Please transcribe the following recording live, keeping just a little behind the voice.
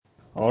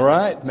All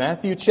right,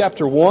 Matthew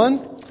chapter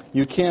 1.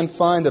 You can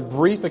find a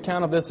brief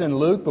account of this in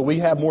Luke, but we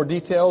have more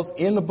details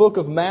in the book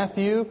of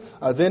Matthew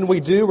than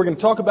we do. We're going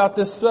to talk about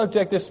this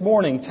subject this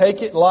morning,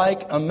 take it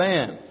like a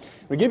man.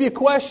 We give you a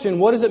question,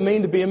 what does it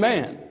mean to be a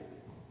man?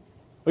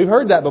 We've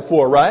heard that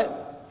before, right?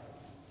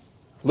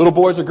 Little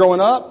boys are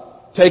growing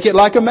up, take it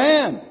like a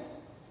man.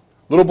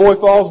 Little boy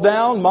falls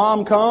down,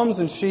 mom comes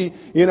and she,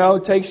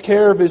 takes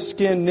care of his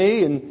skinned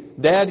knee,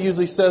 and dad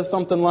usually says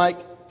something like,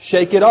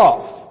 shake it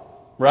off,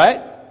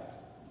 right?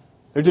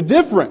 There's a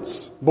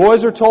difference.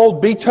 Boys are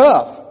told, be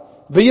tough,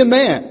 be a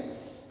man.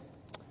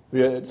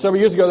 Several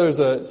years ago, there was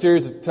a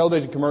series of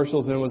television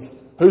commercials, and it was,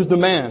 who's the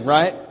man,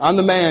 right? I'm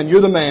the man,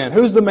 you're the man.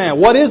 Who's the man?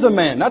 What is a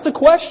man? That's a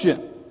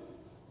question.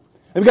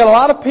 We've got a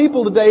lot of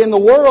people today in the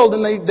world,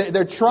 and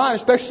they're trying,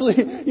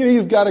 especially,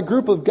 you've got a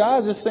group of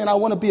guys just saying, I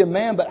want to be a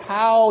man, but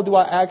how do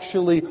I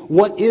actually,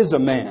 what is a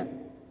man?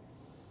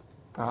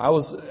 I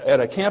was at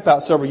a camp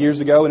out several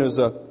years ago, and it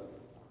was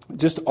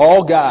just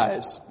all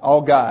guys.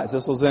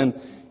 This was in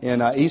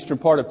eastern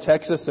part of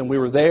Texas, and we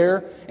were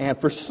there, and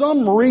for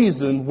some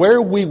reason where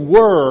we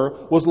were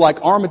was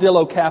like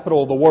armadillo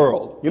capital of the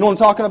world. You know what I'm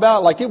talking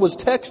about? Like, it was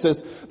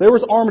Texas. There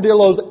was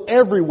armadillos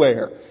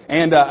everywhere,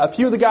 and a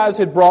few of the guys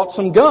had brought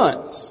some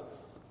guns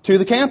to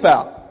the camp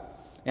out.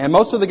 And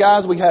most of the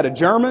guys, we had a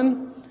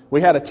German,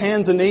 we had a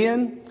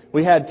Tanzanian,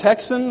 we had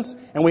Texans,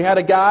 and we had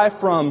a guy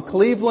from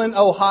Cleveland,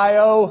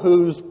 Ohio,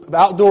 whose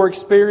outdoor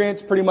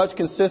experience pretty much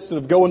consisted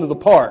of going to the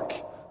park.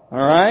 All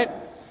right?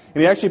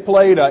 And he actually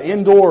played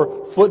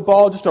indoor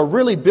football, just a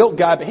really built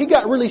guy. But he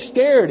got really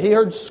scared. He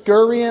heard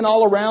scurrying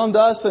all around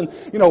us and,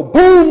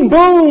 boom,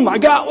 boom, I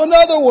got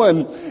another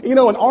one.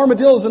 And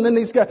armadillos. And then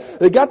these guys,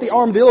 they got the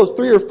armadillos,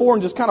 3 or 4,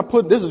 and just kind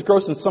of this is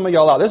grossing some of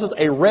y'all out. This is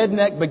a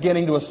redneck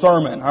beginning to a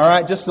sermon, all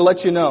right, just to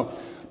let you know.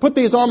 Put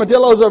these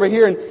armadillos over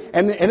here,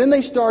 and then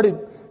they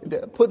started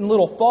putting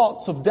little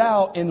thoughts of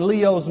doubt in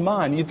Leo's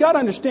mind. You've got to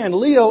understand,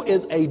 Leo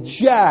is a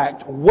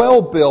jacked,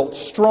 well-built,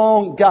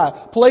 strong guy.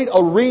 Played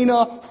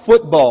arena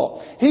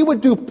football. He would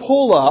do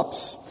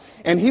pull-ups,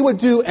 and he would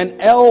do an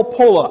L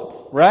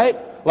pull-up, right?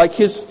 Like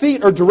his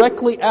feet are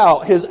directly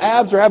out. His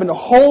abs are having to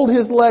hold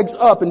his legs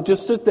up and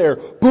just sit there,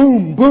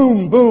 boom,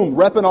 boom, boom,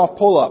 repping off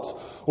pull-ups.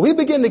 Well, he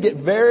began to get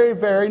very,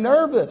 very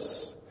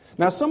nervous.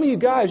 Now, some of you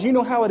guys, you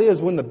know how it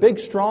is when the big,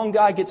 strong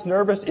guy gets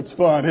nervous. It's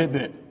fun, isn't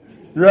it?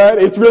 Right?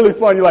 It's really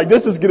fun. You're like,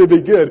 this is going to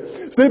be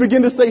good. So they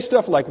begin to say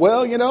stuff like,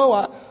 well,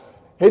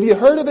 have you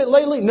heard of it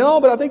lately?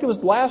 No, but I think it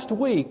was last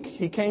week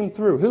he came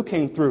through. Who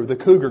came through? The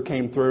cougar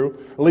came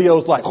through.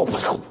 Leo's like,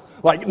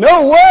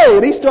 no way!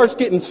 And he starts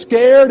getting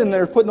scared, and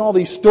they're putting all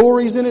these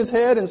stories in his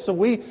head. And so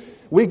we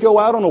go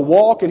out on a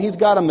walk, and he's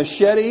got a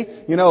machete,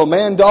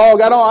 man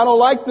dog, I don't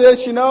like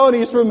this, and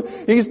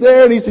he's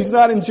there, and he's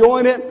not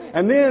enjoying it.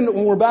 And then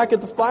when we're back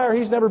at the fire,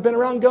 he's never been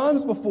around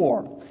guns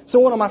before. So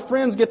one of my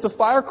friends gets a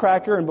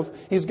firecracker, and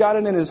he's got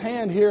it in his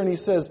hand here, and he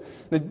says,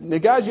 the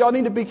guys, y'all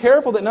need to be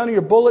careful that none of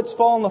your bullets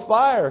fall in the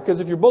fire, because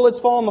if your bullets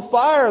fall in the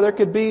fire, there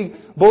could be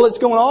bullets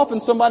going off,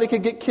 and somebody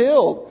could get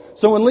killed.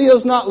 So when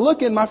Leo's not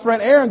looking, my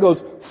friend Aaron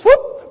goes,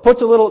 whoop,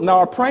 puts a little, now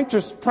our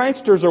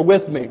pranksters are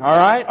with me, all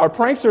right? Our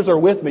pranksters are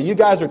with me. You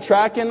guys are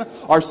tracking.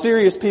 Our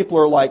serious people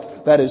are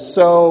like, that is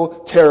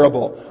so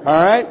terrible,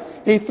 all right?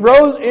 He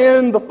throws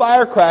in the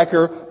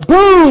firecracker,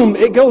 boom,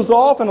 it goes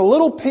off, and a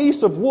little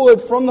piece of wood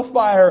from the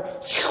fire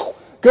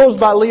goes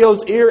by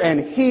Leo's ear, and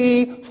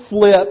he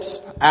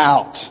flips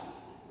out.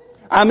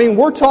 I mean,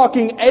 we're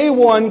talking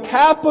A1,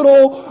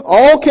 capital,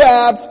 all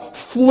caps,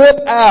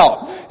 flip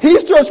out. He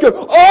starts going,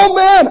 oh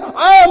man,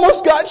 I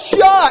almost got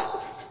shot.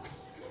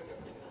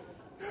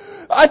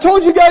 I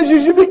told you guys you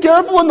should be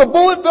careful when the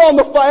bullet fell in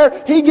the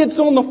fire. He gets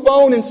on the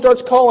phone and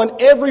starts calling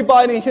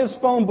everybody in his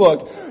phone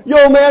book.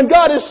 Yo, man,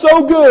 God is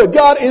so good.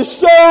 God is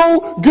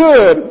so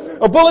good.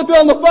 A bullet fell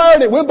in the fire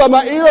and it went by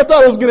my ear. I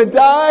thought I was going to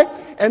die.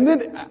 And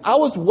then I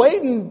was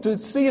waiting to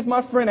see if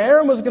my friend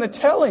Aaron was going to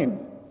tell him.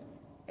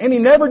 And he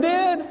never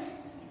did.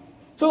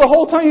 So the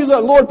whole time he was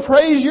like, Lord,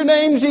 praise your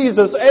name,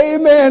 Jesus.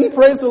 Amen.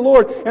 Praise the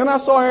Lord. And I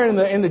saw Aaron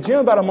in the gym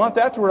about a month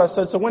afterward. I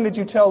said, so when did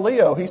you tell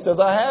Leo? He says,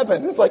 I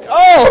haven't. It's like,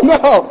 oh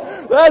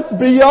no, that's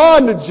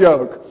beyond a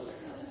joke.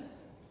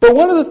 But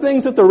one of the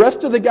things that the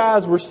rest of the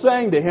guys were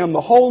saying to him the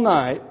whole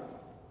night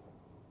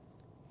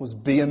was,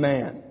 be a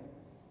man.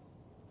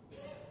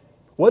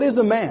 What is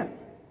a man?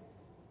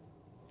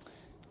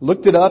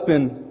 Looked it up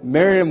in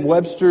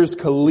Merriam-Webster's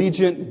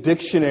Collegiate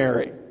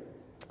Dictionary.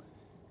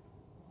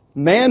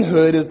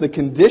 Manhood is the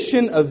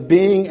condition of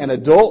being an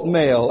adult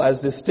male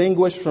as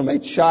distinguished from a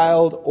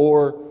child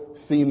or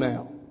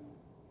female.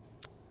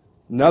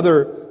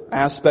 Another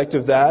aspect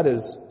of that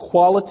is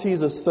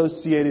qualities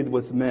associated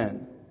with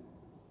men.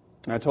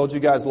 I told you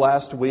guys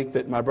last week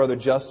that my brother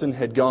Justin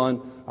had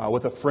gone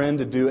with a friend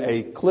to do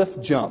a cliff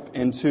jump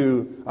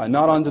into,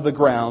 not onto the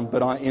ground,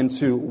 but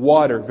into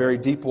water, very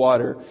deep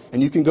water.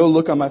 And you can go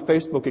look on my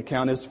Facebook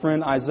account. His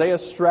friend Isaiah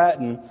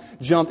Stratton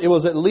jumped, it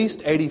was at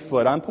least 80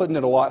 foot, I'm putting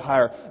it a lot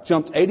higher,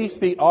 jumped 80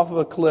 feet off of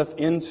a cliff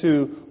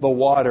into the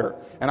water.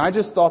 And I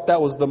just thought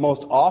that was the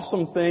most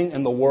awesome thing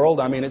in the world.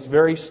 I mean, it's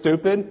very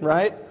stupid,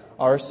 right?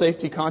 Our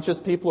safety conscious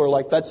people are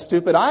like, that's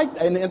stupid.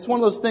 And it's one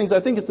of those things,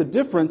 I think it's the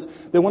difference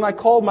that when I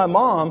called my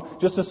mom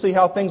just to see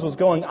how things was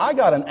going, I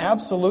got an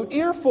absolute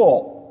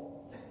earful.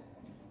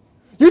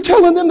 You're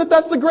telling them that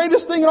that's the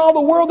greatest thing in all the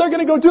world. They're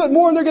going to go do it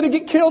more and they're going to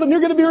get killed and you're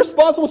going to be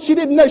responsible. She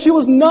didn't know. She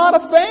was not a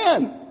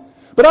fan.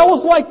 But I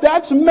was like,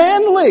 that's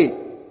manly.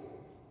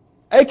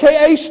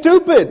 AKA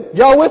stupid.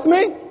 Y'all with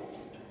me?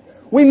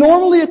 We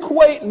normally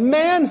equate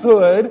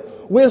manhood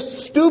with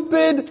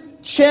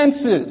stupid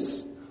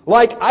chances.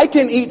 Like, I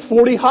can eat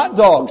 40 hot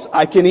dogs.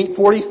 I can eat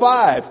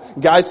 45.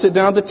 Guys sit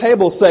down at the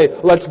table, say,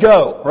 let's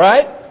go,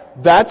 right?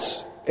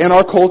 That's, in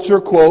our culture,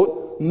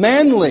 quote,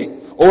 manly.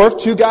 Or if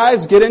two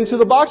guys get into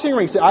the boxing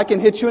ring, say, I can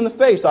hit you in the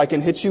face. I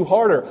can hit you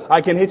harder.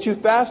 I can hit you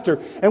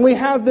faster. And we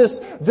have this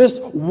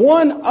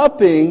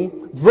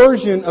one-upping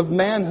version of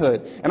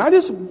manhood. And I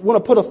just want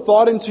to put a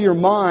thought into your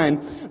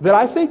mind that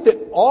I think that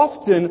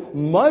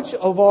often much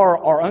of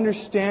our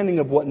understanding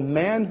of what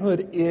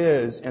manhood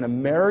is in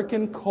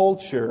American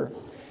culture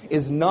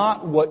is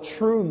not what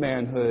true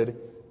manhood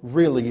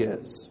really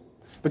is.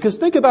 Because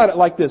think about it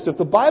like this. If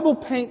the Bible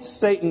paints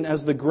Satan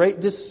as the great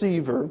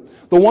deceiver,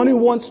 the one who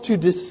wants to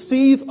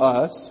deceive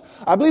us,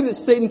 I believe that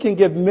Satan can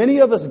give many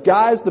of us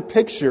guys the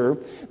picture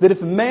that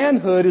if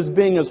manhood is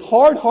being as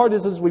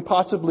hard-hearted as we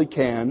possibly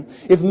can,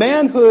 if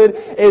manhood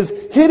is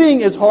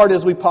hitting as hard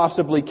as we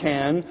possibly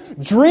can,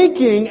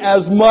 drinking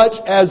as much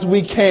as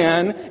we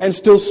can and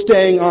still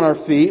staying on our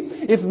feet,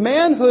 if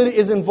manhood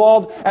is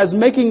involved as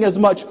making as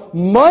much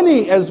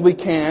money as we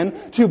can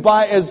to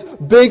buy as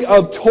big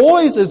of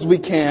toys as we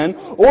can,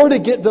 or to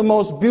get the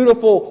most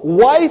beautiful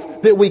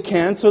wife that we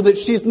can so that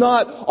she's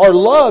not our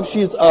love,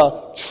 she's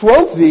a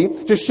trophy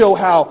to show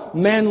how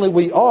manly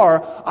we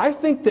are, I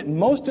think that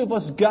most of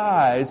us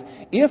guys,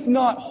 if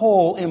not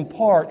whole, in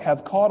part,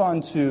 have caught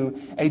on to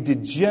a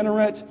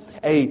degenerate,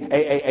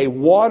 a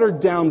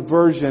watered-down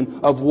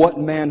version of what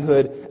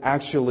manhood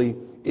actually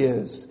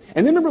is.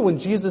 And then remember when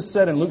Jesus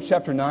said in Luke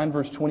chapter 9,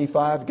 verse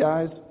 25,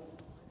 guys,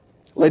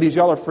 ladies,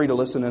 y'all are free to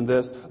listen in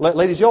this.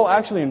 Ladies, y'all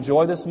actually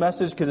enjoy this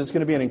message because it's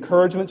going to be an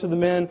encouragement to the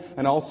men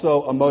and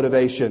also a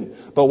motivation.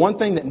 But one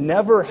thing that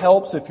never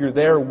helps if you're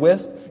there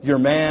with your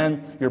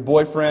man, your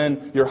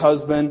boyfriend, your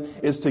husband,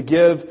 is to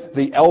give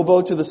the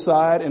elbow to the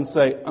side and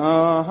say,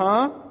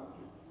 uh-huh.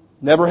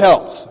 Never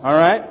helps, all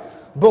right?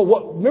 But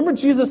remember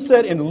Jesus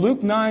said in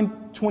Luke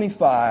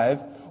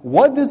 9:25,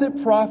 what does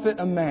it profit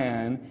a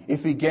man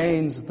if he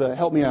gains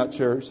help me out,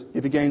 church,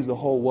 if he gains the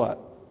whole what?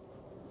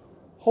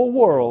 Whole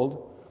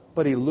world,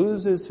 but he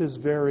loses his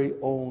very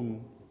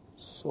own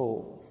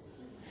soul.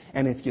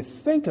 And if you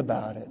think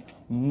about it,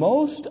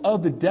 most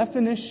of the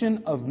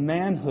definition of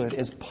manhood,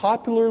 as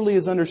popularly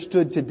as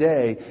understood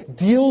today,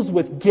 deals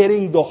with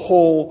getting the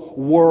whole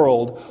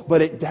world,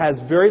 but it has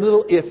very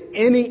little, if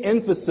any,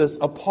 emphasis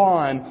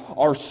upon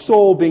our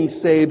soul being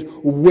saved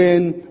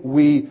when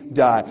we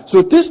die. So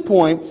at this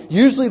point,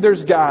 usually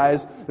there's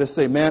guys that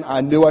say, man, I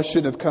knew I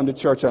shouldn't have come to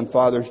church on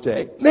Father's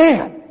Day.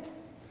 Man!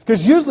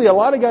 Because usually a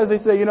lot of guys, they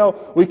say,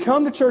 we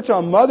come to church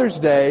on Mother's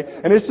Day,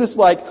 and it's just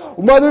like,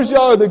 mothers,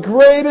 y'all are the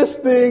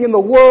greatest thing in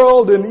the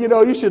world, and,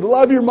 you should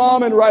love your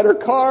mom and write her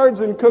cards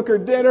and cook her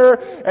dinner,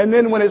 and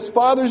then when it's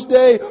Father's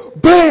Day,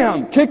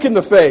 bam, kick in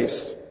the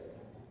face.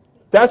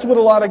 That's what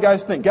a lot of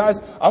guys think.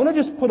 Guys, I want to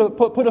just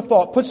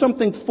put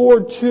something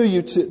forward to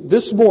you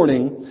this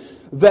morning,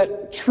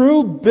 that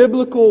true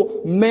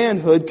biblical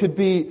manhood could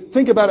be,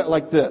 think about it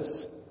like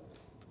this.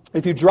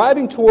 If you're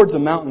driving towards a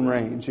mountain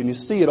range and you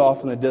see it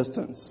off in the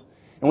distance,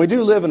 and we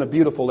do live in a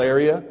beautiful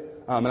area,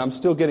 and I'm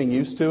still getting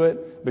used to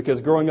it,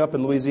 because growing up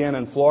in Louisiana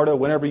and Florida,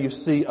 whenever you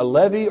see a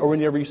levee or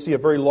whenever you see a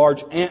very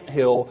large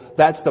anthill,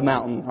 that's the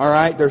mountain, all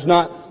right? There's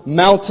not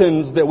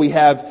mountains that we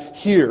have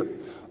here.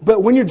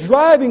 But when you're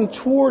driving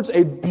towards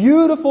a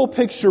beautiful,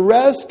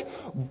 picturesque,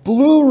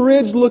 Blue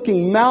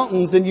Ridge-looking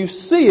mountains and you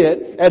see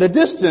it at a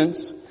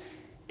distance,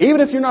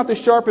 even if you're not the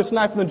sharpest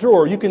knife in the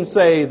drawer, you can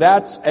say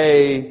that's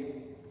a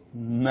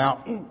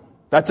mountain.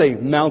 That's a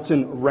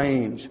mountain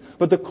range.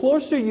 But the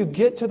closer you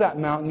get to that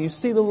mountain, you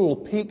see the little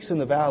peaks and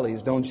the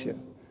valleys, don't you?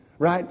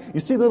 Right? You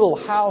see the little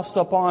house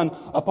up on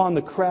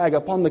the crag,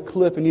 up on the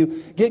cliff, and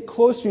you get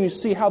closer and you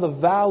see how the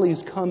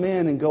valleys come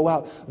in and go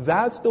out.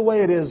 That's the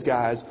way it is,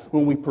 guys,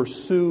 when we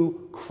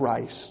pursue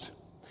Christ.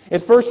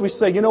 At first we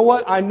say, you know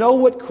what? I know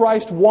what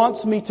Christ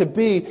wants me to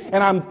be, and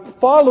I'm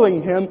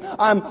following Him.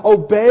 I'm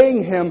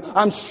obeying Him.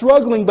 I'm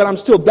struggling, but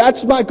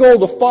that's my goal,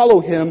 to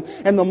follow Him.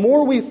 And the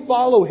more we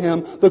follow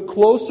Him, the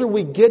closer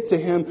we get to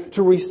Him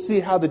to see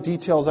how the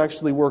details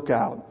actually work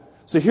out.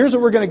 So here's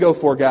what we're going to go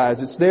for,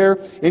 guys. It's there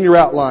in your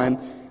outline.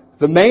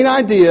 The main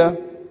idea,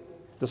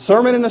 the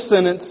sermon in a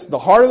sentence, the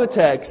heart of the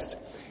text,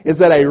 is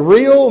that a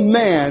real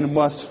man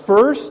must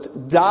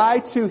first die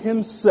to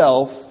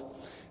himself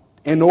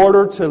in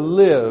order to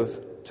live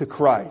to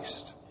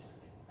Christ.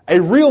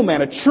 A real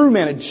man, a true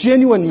man, a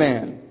genuine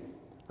man,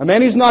 a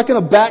man who's not going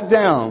to back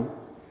down,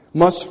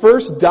 must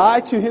first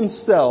die to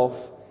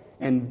himself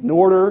in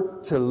order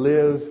to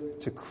live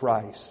to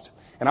Christ.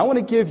 And I want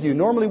to give you,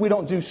 normally we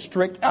don't do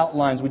strict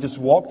outlines, we just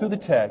walk through the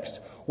text.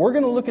 We're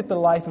going to look at the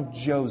life of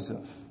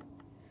Joseph.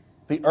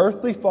 the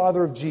earthly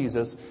father of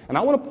Jesus. And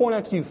I want to point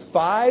out to you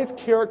 5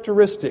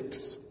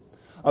 characteristics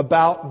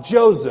about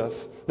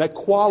Joseph that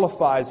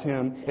qualifies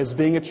him as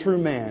being a true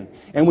man.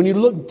 And when you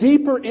look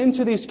deeper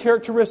into these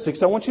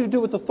characteristics, I want you to do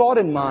it with the thought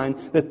in mind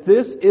that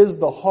this is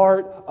the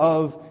heart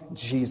of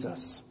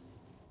Jesus.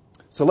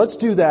 So let's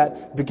do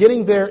that,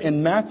 beginning there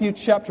in Matthew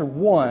chapter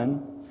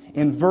 1,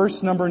 in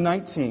verse number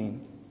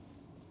 19.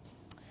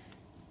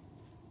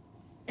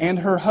 And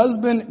her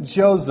husband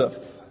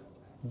Joseph,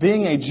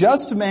 being a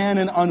just man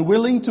and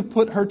unwilling to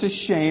put her to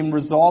shame,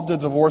 resolved to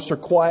divorce her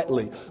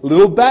quietly. A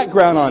little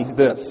background on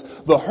this.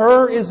 The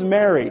her is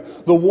Mary,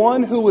 the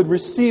one who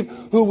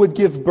would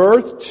give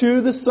birth to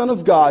the Son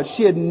of God.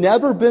 She had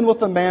never been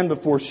with a man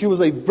before. She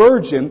was a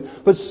virgin,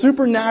 but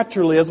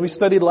supernaturally, as we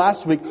studied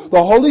last week,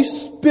 the Holy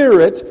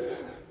Spirit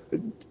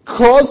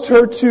caused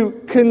her to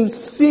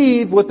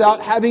conceive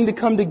without having to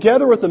come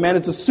together with a man.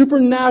 It's a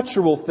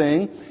supernatural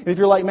thing. And if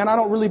you're like, man, I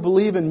don't really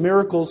believe in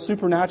miracles,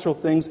 supernatural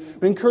things,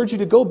 we encourage you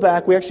to go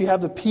back. We actually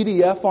have the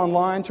PDF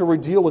online to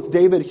deal with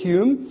David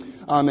Hume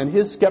and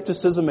his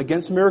skepticism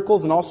against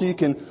miracles. And also you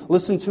can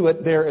listen to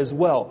it there as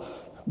well.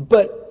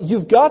 But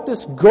you've got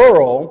this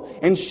girl,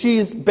 and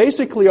she's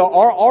basically,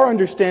 our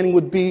understanding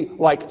would be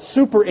like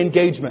super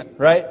engagement,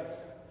 right?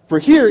 For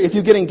here, if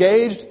you get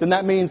engaged, then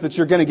that means that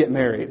you're going to get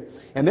married.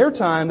 In their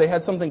time, they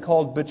had something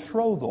called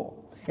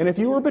betrothal. And if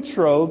you were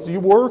betrothed,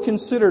 you were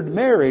considered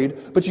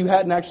married, but you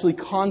hadn't actually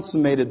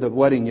consummated the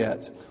wedding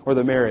yet, or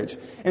the marriage.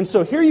 And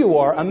so here you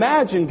are.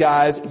 Imagine,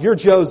 guys, you're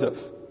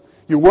Joseph.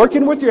 You're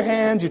working with your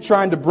hands. You're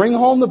trying to bring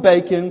home the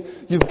bacon.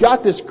 You've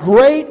got this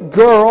great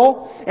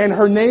girl, and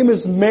her name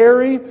is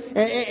Mary.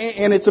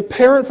 And it's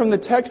apparent from the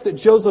text that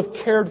Joseph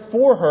cared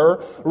for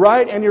her,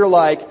 right? And you're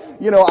like,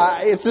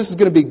 this is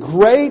going to be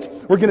great.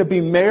 We're going to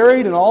be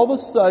married. And all of a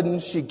sudden,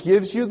 she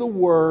gives you the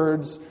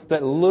words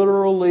that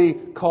literally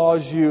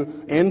cause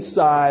you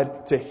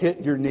inside to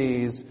hit your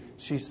knees.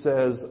 She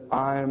says,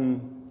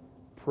 I'm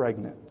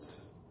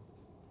pregnant.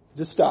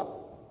 Just stop.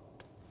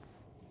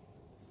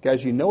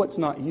 Guys, you know it's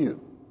not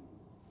you.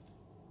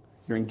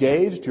 You're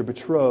engaged, you're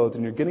betrothed,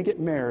 and you're going to get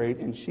married,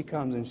 and she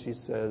comes and she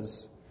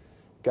says,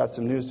 got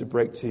some news to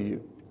break to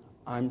you.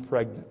 I'm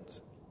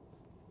pregnant.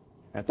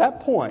 At that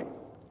point,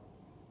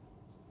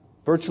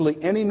 virtually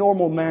any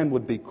normal man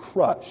would be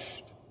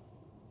crushed.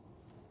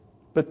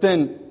 But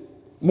then,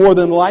 more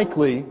than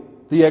likely,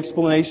 the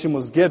explanation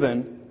was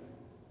given,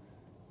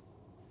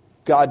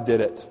 God did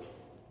it.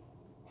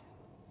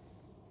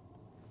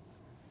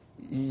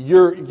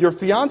 Your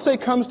fiance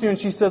comes to you and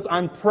she says,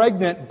 I'm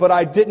pregnant, but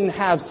I didn't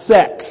have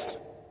sex.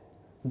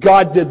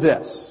 God did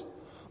this.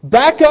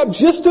 Back up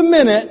just a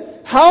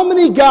minute. How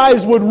many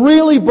guys would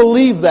really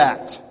believe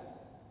that?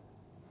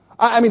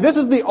 I mean, this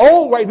is the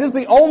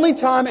only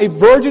time a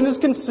virgin is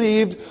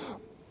conceived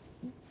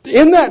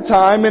in that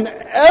time and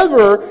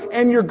ever,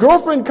 and your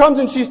girlfriend comes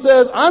and she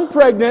says, I'm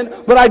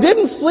pregnant, but I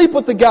didn't sleep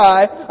with the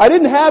guy. I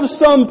didn't have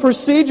some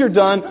procedure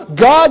done.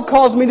 God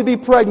caused me to be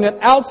pregnant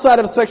outside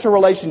of a sexual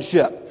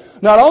relationship.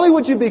 Not only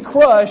would you be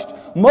crushed,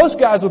 most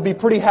guys would be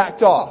pretty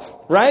hacked off,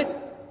 right?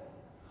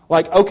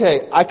 Like,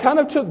 okay, I kind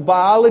of took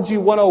biology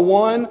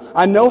 101.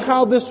 I know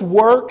how this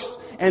works,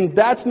 and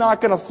that's not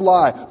going to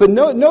fly. But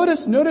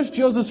notice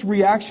Joseph's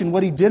reaction,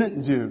 what he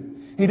didn't do.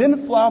 He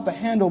didn't fly off the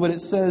handle, but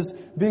it says,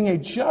 being a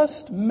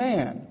just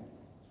man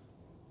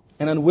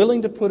and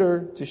unwilling to put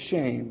her to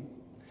shame,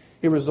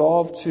 he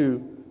resolved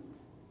to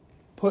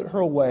put her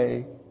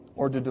away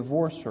or to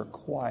divorce her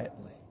quietly.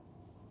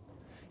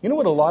 You know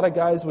what a lot of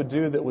guys would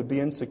do that would be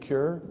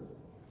insecure?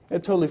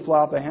 They'd totally fly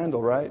off the handle,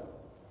 right?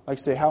 Like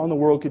say, how in the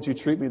world could you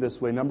treat me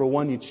this way? Number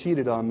one, you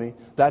cheated on me.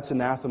 That's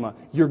anathema.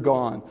 You're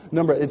gone.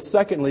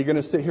 Secondly, you're going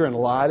to sit here and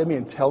lie to me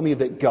and tell me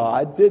that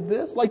God did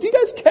this? Like, do you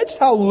guys catch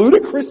how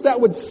ludicrous that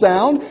would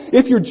sound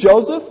if you're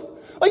Joseph?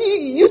 Like,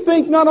 you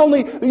think not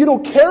only that you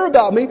don't care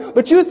about me,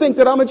 but you think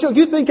that I'm a joke.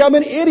 You think I'm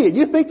an idiot.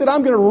 You think that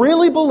I'm going to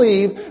really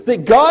believe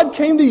that God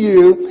came to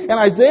you, and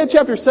Isaiah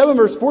chapter 7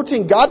 verse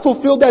 14, God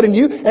fulfilled that in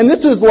you, and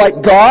this is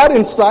like God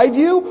inside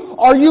you?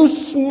 Are you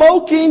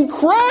smoking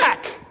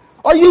crack?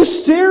 Are you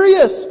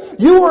serious?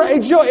 You are a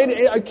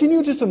joke. Can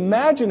you just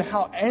imagine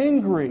how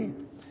angry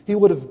he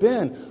would have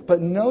been?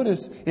 But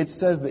notice it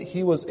says that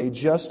he was a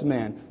just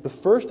man. The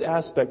first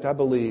aspect, I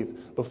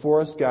believe,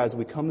 before us guys,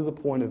 we come to the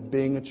point of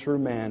being a true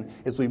man,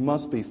 is we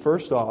must be,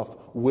 first off,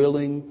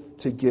 willing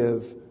to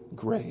give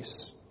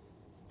grace.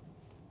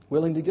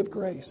 Willing to give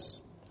grace.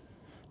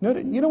 You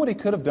know what he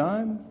could have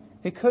done?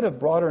 He could have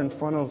brought her in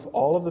front of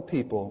all of the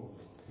people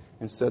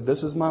and said,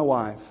 this is my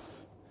wife.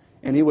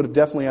 And he would have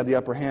definitely had the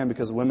upper hand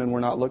because women were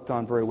not looked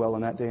on very well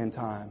in that day and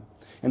time.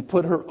 And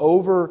put her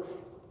over,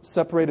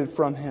 separated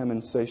from him,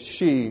 and say,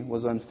 she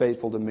was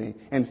unfaithful to me.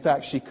 In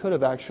fact, she could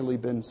have actually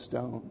been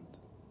stoned.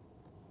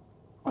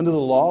 Under the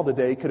law of the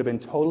day, he could have been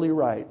totally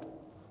right.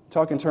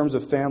 Talk in terms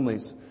of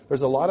families.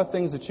 There's a lot of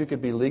things that you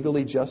could be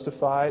legally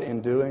justified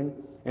in doing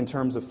in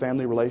terms of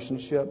family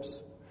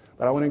relationships.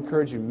 But I want to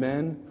encourage you,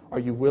 men, are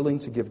you willing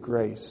to give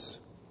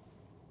grace?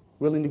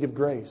 willing to give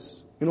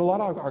grace. You know, a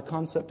lot of our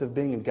concept of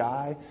being a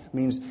guy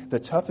means the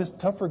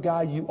tougher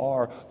guy you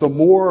are, the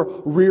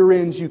more rear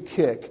ends you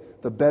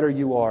kick, the better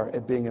you are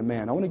at being a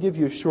man. I want to give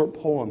you a short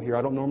poem here.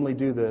 I don't normally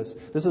do this.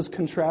 This is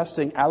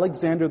contrasting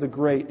Alexander the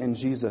Great and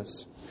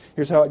Jesus.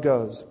 Here's how it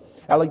goes.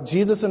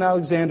 Jesus and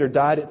Alexander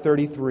died at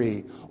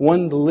 33.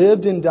 One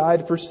lived and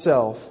died for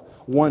self.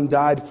 One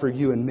died for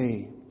you and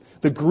me.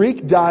 The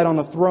Greek died on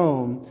a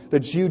throne.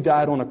 The Jew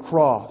died on a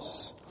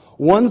cross.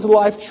 One's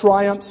life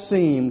triumph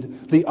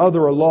seemed, the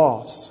other a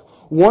loss.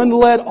 One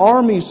led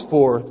armies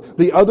forth,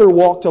 the other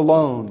walked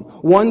alone.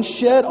 One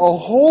shed a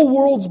whole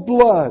world's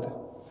blood,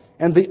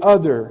 and the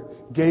other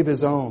gave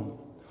his own.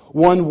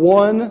 One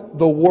won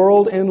the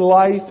world in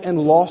life and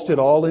lost it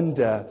all in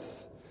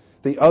death.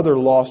 The other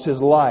lost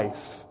his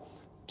life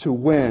to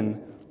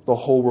win the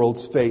whole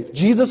world's faith.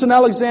 Jesus and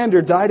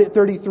Alexander died at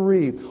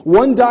 33.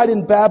 One died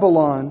in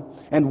Babylon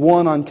and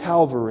one on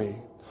Calvary.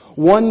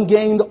 One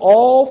gained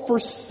all for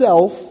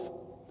self,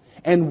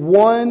 and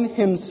one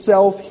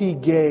himself he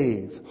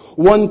gave.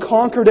 One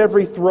conquered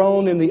every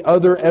throne and the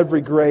other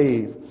every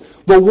grave.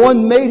 The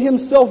one made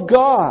himself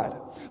God.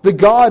 The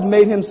God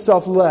made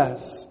himself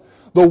less.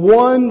 The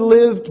one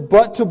lived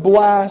but to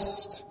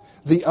blast,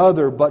 the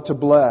other but to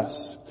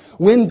bless.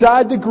 When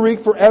died the Greek,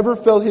 forever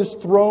fell his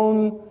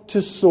throne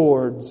to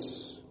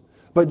swords.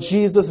 But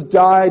Jesus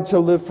died to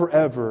live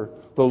forever,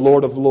 the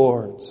Lord of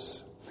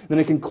Lords. Then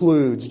it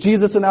concludes,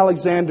 Jesus and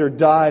Alexander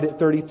died at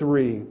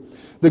 33.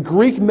 The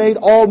Greek made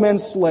all men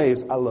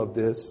slaves. I love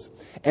this.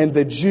 And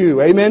the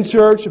Jew, amen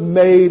church,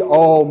 made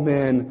all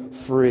men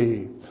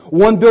free.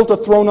 One built a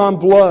throne on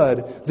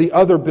blood, the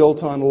other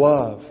built on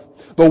love.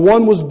 The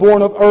one was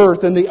born of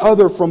earth and the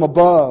other from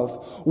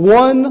above.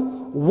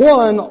 One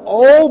won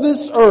all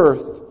this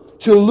earth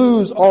to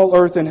lose all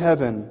earth and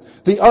heaven.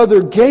 The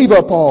other gave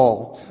up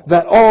all,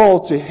 that all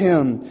to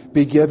him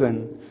be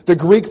given. The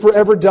Greek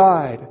forever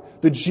died,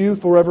 the Jew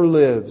forever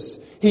lives.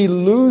 He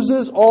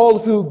loses all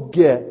who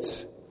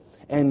get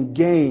and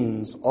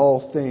gains all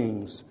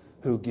things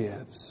who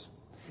gives.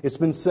 It's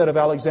been said of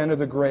Alexander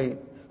the Great,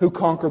 who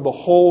conquered the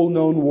whole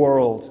known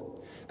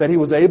world, that he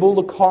was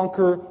able to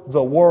conquer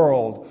the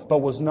world, but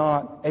was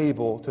not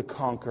able to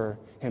conquer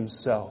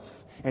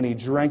himself. And he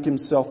drank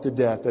himself to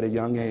death at a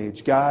young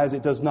age. Guys,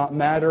 it does not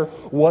matter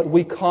what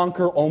we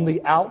conquer on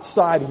the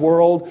outside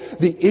world.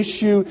 The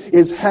issue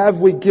is,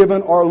 have we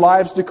given our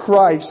lives to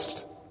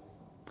Christ?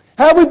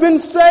 Have we been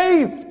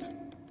saved?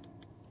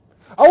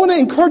 I want to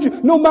encourage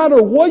you, no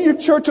matter what your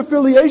church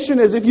affiliation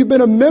is, if you've been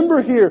a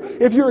member here,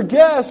 if you're a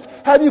guest,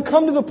 have you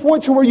come to the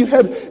point to where you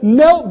have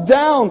knelt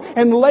down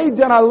and laid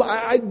down?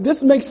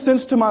 This makes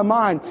sense to my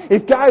mind.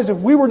 If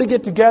we were to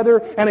get together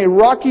and a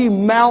Rocky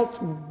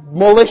Mount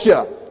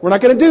militia, we're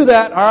not going to do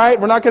that, all right?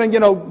 We're not going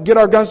to, get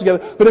our guns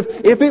together. But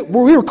if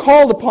we were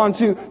called upon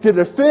to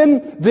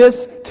defend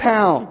this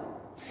town,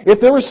 if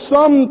there was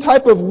some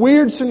type of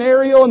weird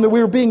scenario and that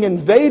we were being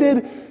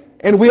invaded,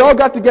 and we all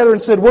got together and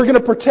said, we're going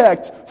to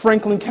protect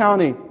Franklin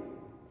County.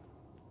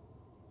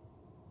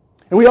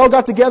 And we all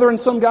got together and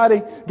some guy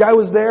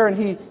was there and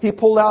he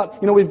pulled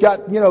out, we've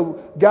got,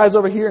 guys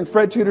over here and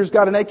Fred Tudor's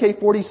got an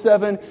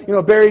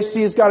AK-47, Barry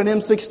C's got an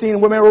M16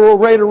 and we're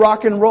ready to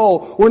rock and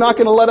roll. We're not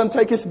going to let them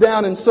take us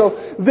down. And so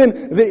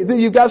then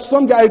you've got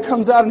some guy who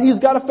comes out and he's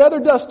got a feather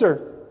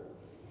duster.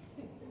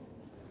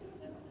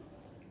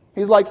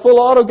 He's like, full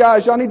auto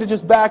guys, y'all need to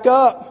just back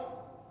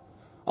up.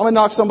 I'm going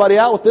to knock somebody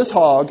out with this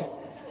hog.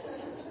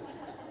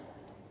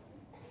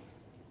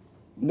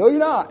 No, you're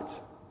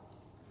not.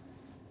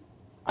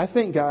 I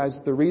think, guys,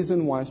 the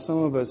reason why some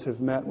of us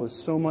have met with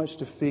so much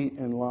defeat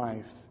in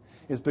life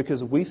is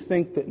because we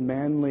think that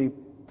manly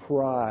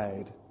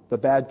pride, the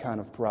bad kind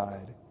of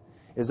pride,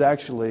 is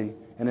actually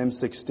an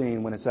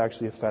M16 when it's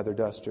actually a feather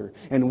duster.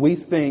 And we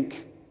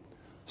think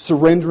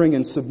surrendering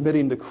and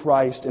submitting to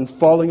Christ and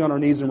falling on our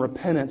knees in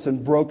repentance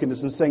and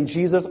brokenness and saying,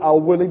 Jesus,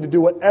 I'm willing to do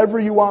whatever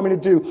you want me to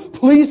do.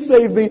 Please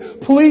save me.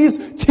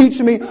 Please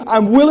teach me.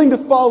 I'm willing to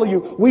follow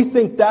you. We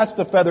think that's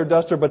the feather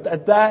duster,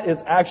 but that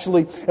is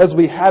actually, as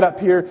we had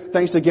up here,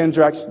 thanks again,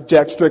 Jack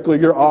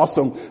Strickler, you're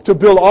awesome, to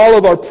build all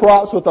of our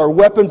props with our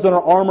weapons and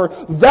our armor.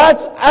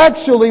 That's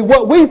actually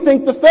what we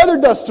think the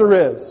feather duster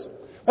is.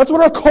 That's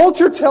what our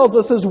culture tells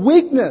us is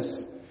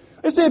weakness.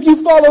 They say if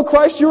you follow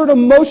Christ, you're an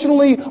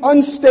emotionally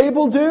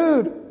unstable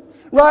dude.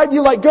 Right?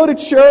 You go to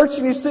church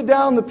and you sit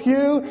down in the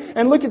pew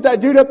and look at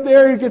that dude up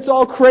there who gets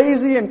all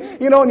crazy and,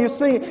 and you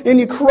sing and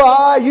you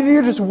cry.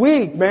 You're just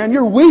weak, man.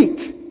 You're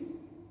weak.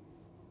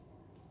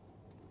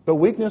 But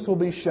weakness will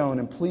be shown,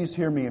 and please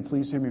hear me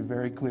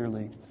very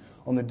clearly,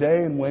 on the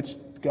day in which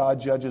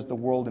God judges the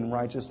world in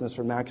righteousness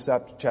from Acts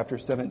chapter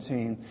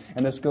 17.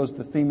 And this goes to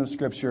the theme of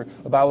Scripture.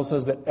 The Bible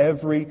says that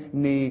every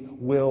knee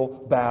will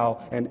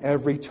bow and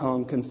every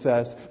tongue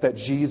confess that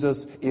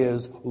Jesus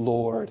is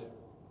Lord.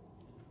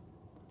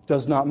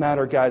 Does not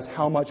matter, guys,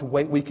 how much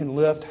weight we can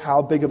lift,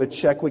 how big of a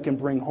check we can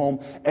bring home.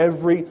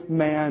 Every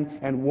man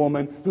and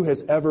woman who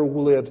has ever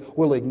lived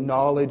will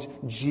acknowledge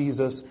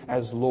Jesus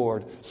as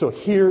Lord. So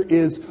here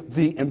is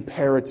the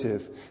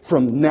imperative.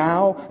 From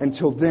now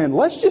until then,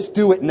 let's just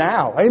do it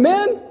now.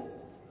 Amen?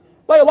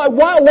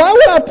 Why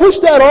would I push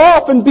that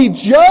off and be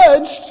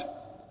judged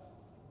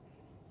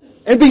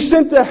and be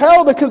sent to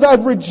hell because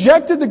I've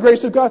rejected the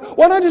grace of God?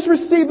 Why not just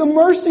receive the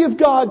mercy of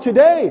God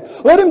today?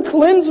 Let Him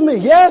cleanse me.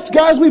 Yes,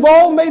 guys, we've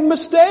all made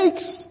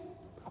mistakes.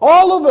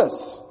 All of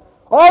us.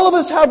 All of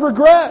us have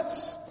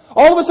regrets.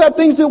 All of us have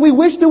things that we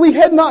wish that we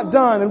had not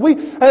done. And we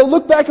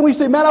look back and we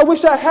say, man, I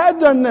wish I had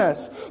done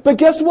this. But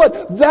guess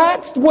what?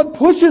 That's what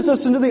pushes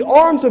us into the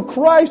arms of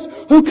Christ,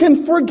 who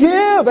can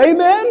forgive.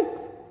 Amen?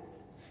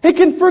 He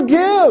can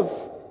forgive.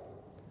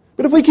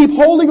 But if we keep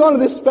holding on to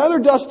this feather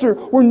duster,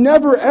 we're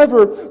never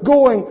ever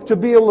going to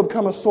be able to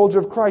become a soldier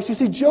of Christ. You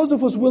see, Joseph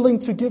was willing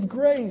to give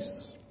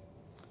grace.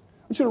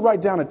 I want you to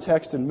write down a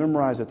text and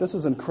memorize it. This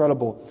is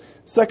incredible.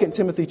 2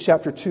 Timothy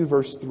chapter 2,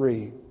 verse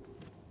 3.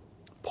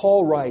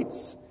 Paul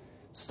writes,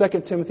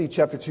 2 Timothy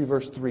chapter 2,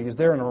 verse 3. He's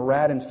there in a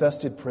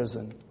rat-infested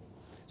prison.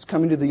 He's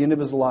coming to the end of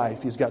his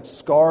life. He's got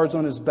scars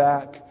on his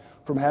back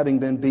from having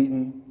been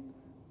beaten,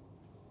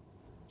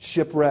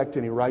 shipwrecked,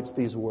 and he writes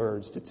these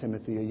words to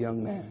Timothy, a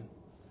young man.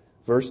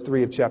 Verse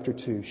 3 of chapter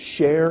 2.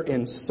 Share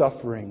in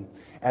suffering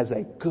as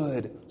a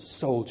good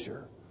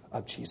soldier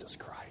of Jesus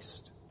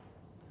Christ.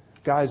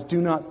 Guys, do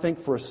not think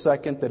for a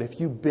second that if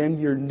you bend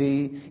your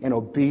knee in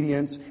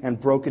obedience and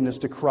brokenness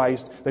to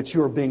Christ, that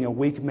you are being a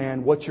weak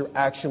man. What you're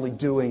actually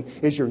doing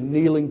is you're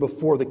kneeling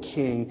before the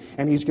King,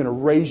 and He's going to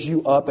raise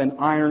you up an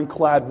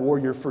ironclad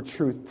warrior for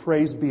truth.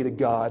 Praise be to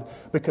God.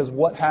 Because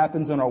what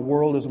happens in our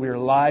world is we are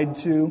lied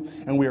to,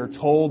 and we are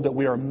told that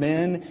we are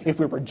men if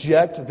we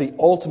reject the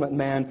ultimate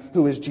man,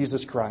 who is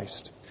Jesus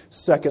Christ.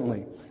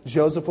 Secondly,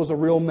 Joseph was a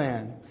real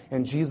man,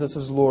 and Jesus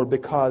is Lord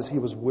because he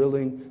was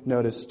willing,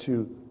 notice,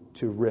 to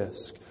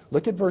risk.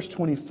 Look at verse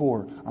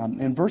 24.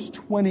 In verse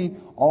 20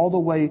 all the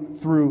way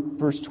through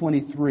verse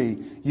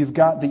 23, you've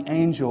got the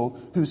angel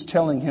who's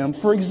telling him,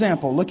 for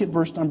example, look at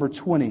verse number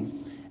 20.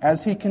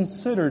 As he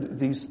considered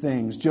these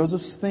things,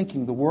 Joseph's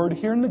thinking. The word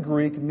here in the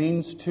Greek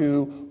means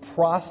to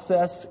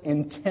process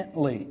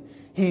intently.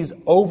 He's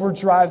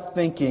overdrive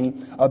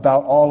thinking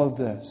about all of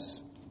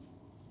this.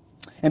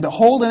 And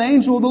behold, an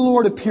angel of the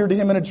Lord appeared to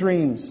him in a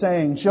dream,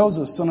 saying,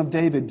 Joseph, son of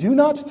David, do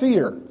not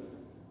fear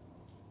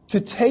to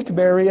take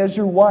Mary as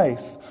your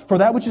wife, for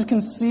that which is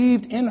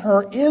conceived in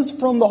her is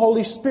from the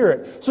Holy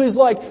Spirit. So he's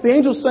like, the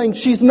angel's saying,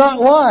 she's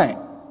not lying.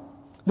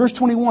 Verse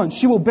 21,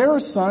 she will bear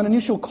a son, and you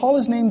shall call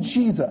his name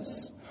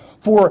Jesus.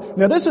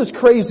 Now this is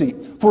crazy,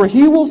 for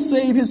he will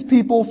save his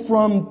people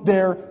from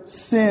their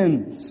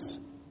sins.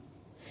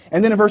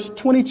 And then in verse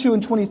 22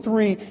 and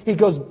 23, he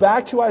goes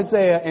back to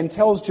Isaiah and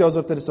tells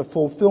Joseph that it's a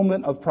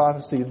fulfillment of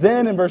prophecy.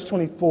 Then in verse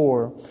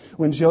 24,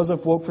 when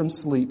Joseph woke from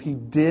sleep, he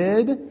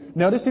did.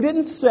 Notice he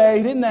didn't say,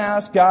 he didn't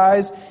ask,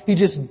 guys. He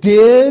just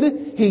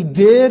did. He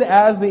did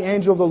as the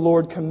angel of the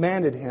Lord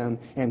commanded him,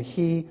 and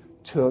he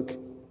took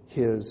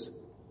his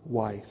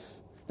wife.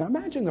 Now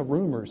imagine the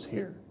rumors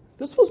here.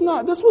 This was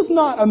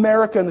not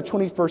America in the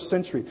 21st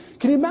century.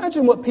 Can you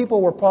imagine what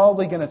people were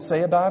probably going to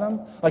say about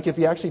him? Like if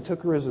he actually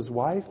took her as his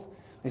wife?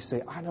 They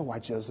say, I know why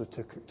Joseph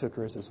took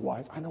her as his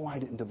wife. I know why he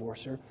didn't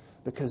divorce her.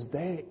 Because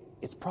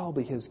it's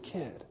probably his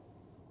kid.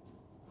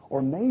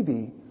 Or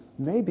maybe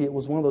it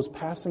was one of those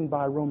passing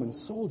by Roman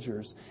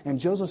soldiers, and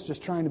Joseph's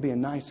just trying to be a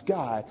nice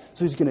guy,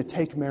 so he's going to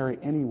take Mary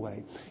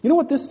anyway. You know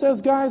what this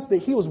says, guys? That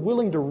he was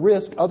willing to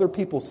risk other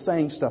people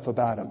saying stuff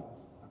about him.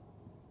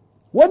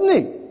 Wasn't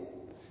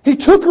he? He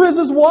took her as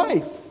his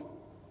wife.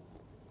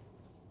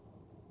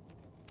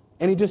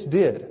 And he just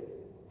did.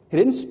 He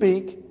didn't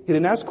speak. He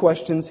didn't ask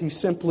questions. He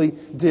simply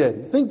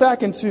did. Think back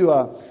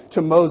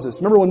to Moses.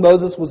 Remember when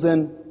Moses was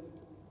in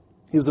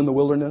the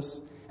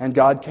wilderness and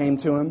God came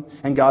to him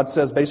and God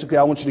says, basically,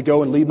 I want you to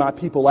go and lead my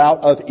people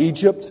out of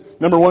Egypt.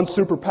 Number one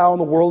superpower in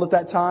the world at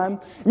that time.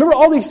 Remember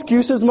all the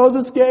excuses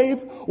Moses gave?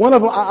 One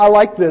of them, I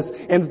like this.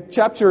 In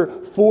chapter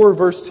 4,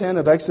 verse 10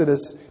 of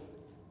Exodus,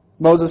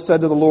 Moses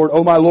said to the Lord,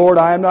 "O my Lord,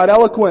 I am not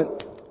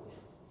eloquent,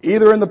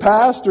 either in the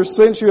past or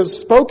since you have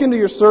spoken to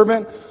your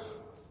servant,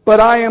 but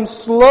I am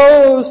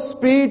slow of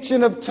speech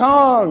and of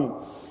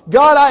tongue."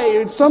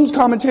 God, some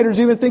commentators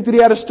even think that he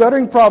had a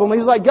stuttering problem.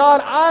 He's like,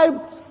 God, I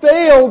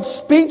failed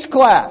speech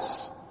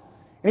class.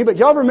 Anybody,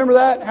 y'all remember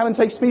that? Having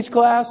to take speech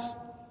class?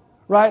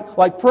 Right?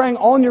 Like praying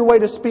on your way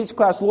to speech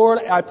class, Lord,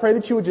 I pray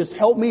that you would just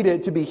help me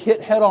to be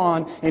hit head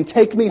on and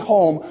take me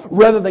home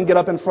rather than get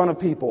up in front of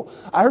people.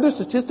 I heard a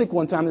statistic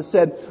one time that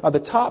said the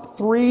top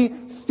 3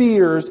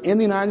 fears in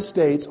the United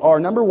States are,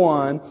 number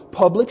 1,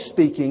 public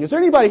speaking. Is there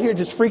anybody here that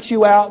just freaks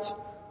you out?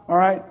 All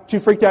right? Too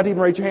freaked out to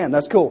even raise your hand.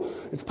 That's cool.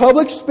 It's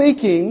public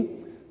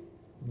speaking,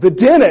 the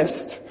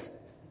dentist,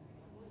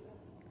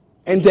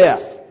 and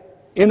death.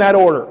 In that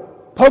order.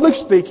 Public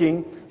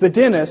speaking, the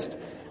dentist,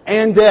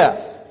 and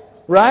death.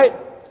 Right?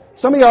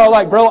 Some of y'all are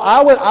like, bro,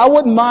 I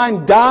wouldn't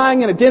mind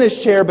dying in a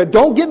dentist chair, but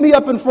don't get me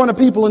up in front of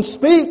people and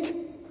speak.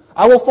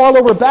 I will fall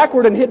over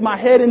backward and hit my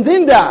head and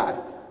then die.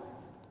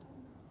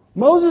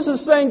 Moses is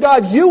saying,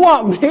 God, you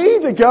want me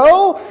to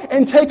go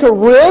and take a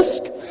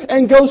risk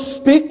and go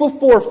speak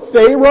before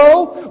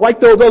Pharaoh,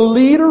 like the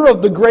leader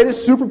of the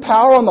greatest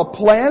superpower on the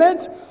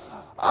planet?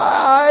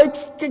 I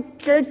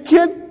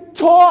can't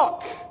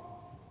talk.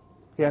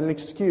 He had an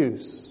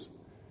excuse.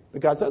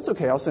 But God said, it's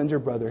okay, I'll send your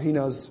brother. He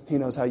knows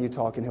how you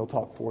talk and he'll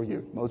talk for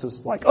you.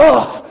 Moses is like,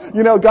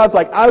 God's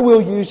like, I will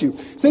use you.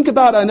 Think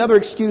about another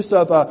excuse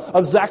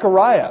of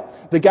Zechariah,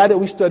 the guy that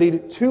we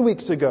studied 2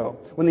 weeks ago,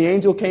 when the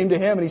angel came to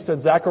him and he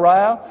said,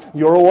 Zechariah,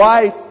 your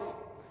wife,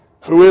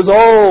 who is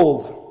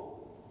old.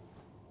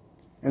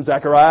 And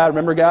Zechariah,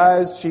 remember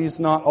guys, she's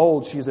not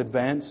old, she's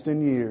advanced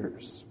in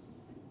years.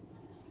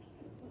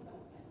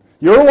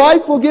 Your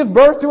wife will give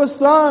birth to a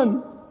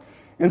son.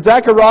 And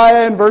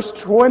Zechariah in verse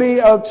 20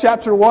 of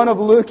chapter 1 of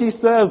Luke, he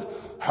says,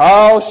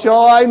 how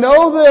shall I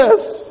know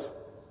this?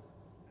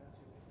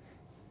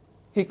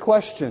 He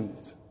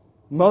questioned.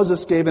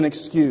 Moses gave an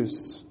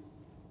excuse.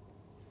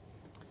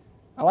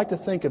 I like to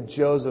think of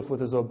Joseph with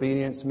his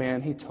obedience.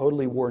 Man, he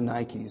totally wore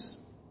Nikes.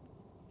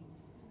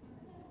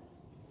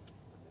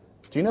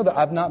 Do you know that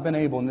I've not been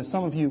able, and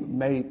some of you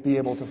may be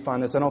able to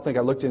find this, I don't think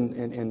I looked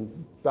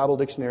in Bible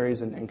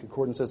dictionaries and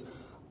concordances,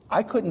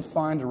 I couldn't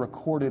find a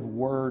recorded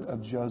word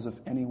of Joseph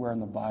anywhere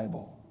in the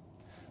Bible.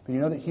 But you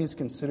know that he's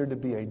considered to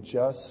be a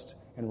just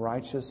and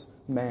righteous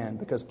man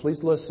because,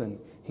 please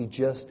listen, he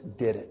just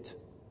did it.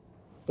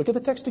 Look at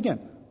the text again.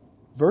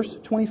 Verse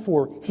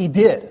 24, he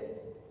did.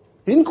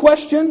 He didn't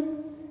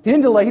question. He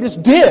didn't delay. He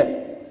just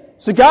did.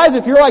 So guys,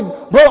 if you're like,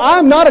 bro,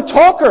 I'm not a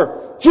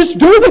talker, just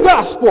do the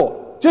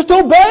gospel. Just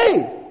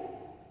obey.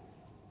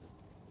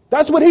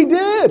 That's what he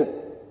did.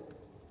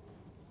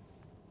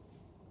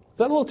 Is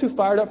that a little too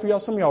fired up for y'all?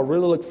 Some of y'all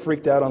really look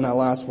freaked out on that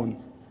last one.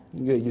 You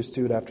can get used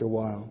to it after a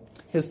while.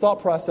 His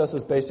thought process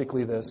is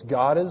basically this.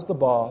 God is the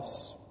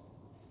boss.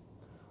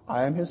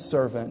 I am His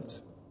servant.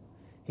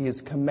 He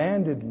has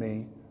commanded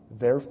me,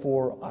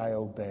 therefore I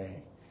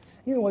obey.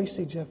 You know what you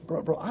see, Jeff?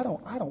 Bro, I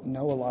don't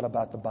know a lot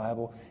about the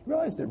Bible. You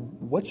realize that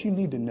what you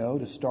need to know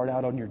to start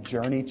out on your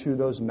journey to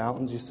those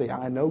mountains, you say,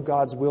 I know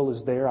God's will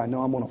is there. I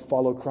know I'm going to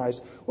follow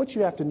Christ. What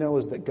you have to know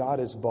is that God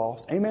is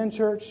boss. Amen,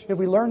 church? Have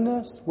we learned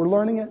this? We're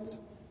learning it.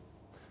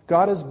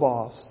 God is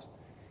boss.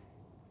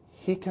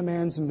 He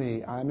commands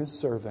me. I'm His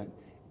servant.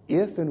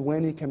 If and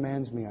when He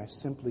commands me, I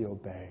simply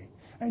obey.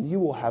 And you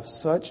will have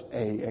such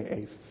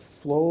a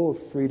flow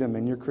of freedom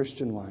in your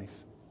Christian life.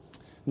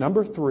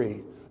 Number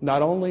 3,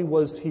 not only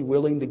was He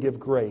willing to give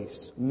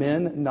grace.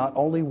 Men, not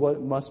only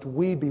must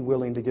we be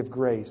willing to give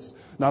grace.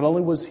 Not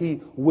only was He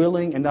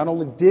willing, and not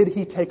only did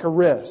He take a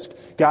risk.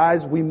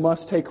 Guys, we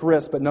must take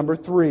risks. But number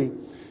 3,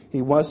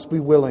 He must be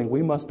willing.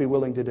 We must be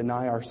willing to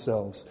deny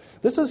ourselves.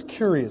 This is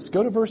curious.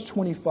 Go to verse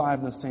 25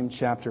 in the same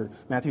chapter,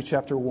 Matthew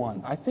chapter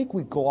 1. I think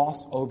we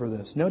gloss over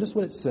this. Notice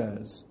what it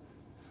says.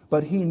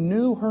 But He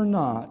knew her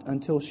not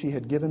until she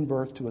had given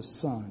birth to a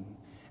son,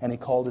 and He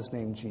called His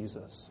name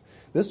Jesus.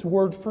 This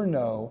word for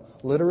know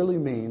literally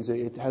means,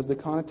 it has the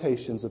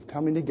connotations of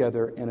coming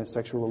together in a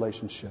sexual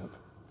relationship.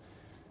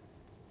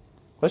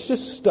 Let's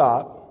just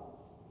stop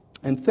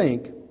and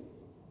think.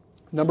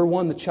 Number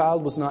 1, the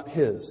child was not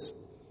his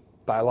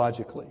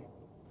biologically.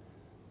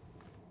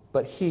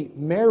 But he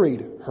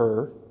married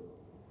her,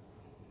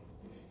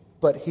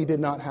 but he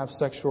did not have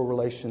sexual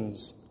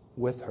relations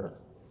with her.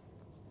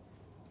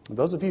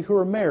 Those of you who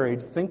are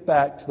married, think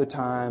back to the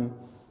time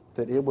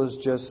that it was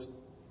just,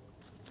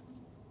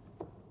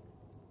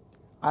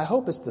 I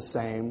hope it's the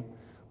same,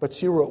 but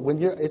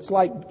it's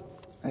like,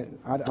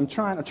 I'm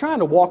trying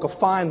to walk a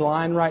fine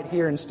line right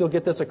here and still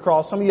get this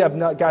across. Some of you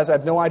guys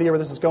have no idea where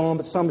this is going,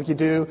 but some of you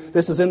do.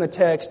 This is in the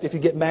text. If you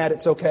get mad,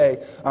 it's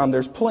okay.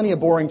 There's plenty of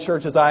boring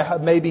churches. I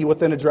may be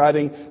within a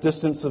driving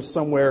distance of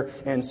somewhere,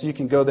 and so you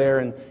can go there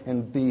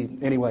and be.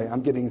 Anyway,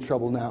 I'm getting in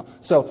trouble now.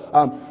 So,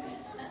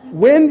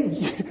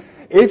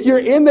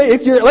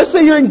 let's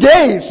say you're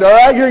engaged, all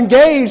right? You're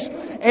engaged,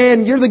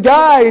 and you're the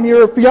guy, and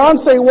your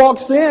fiance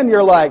walks in.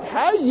 You're like,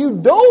 "How you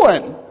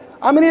doing?"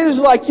 I mean, it is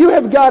like you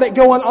have got it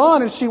going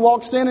on, and she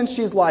walks in and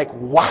she's like,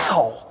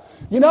 wow.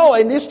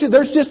 And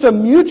there's just a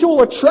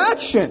mutual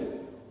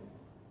attraction.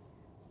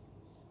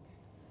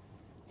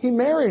 He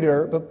married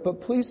her,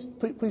 but please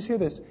hear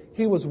this.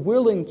 He was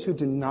willing to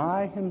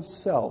deny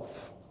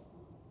himself.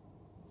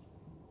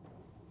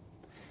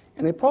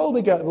 And they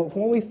probably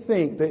when we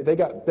think,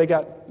 they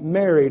got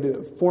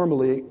married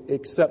formally,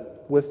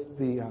 except with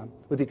the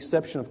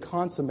exception of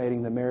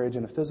consummating the marriage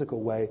in a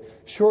physical way,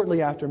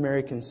 shortly after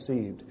Mary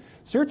conceived.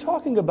 So you're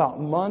talking about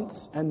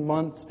months and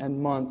months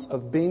and months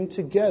of being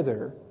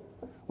together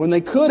when they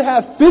could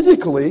have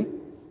physically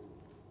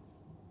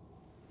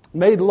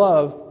made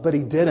love, but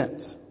he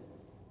didn't.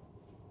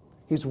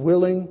 He's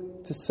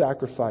willing to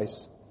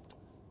sacrifice.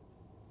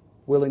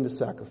 Willing to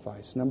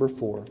sacrifice. Number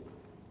 4.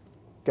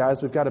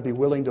 Guys, we've got to be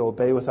willing to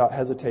obey without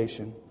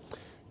hesitation.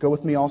 Go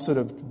with me also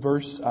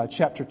to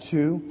chapter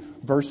 2,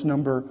 verse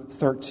number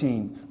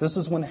 13. This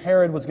is when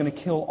Herod was going to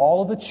kill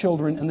all of the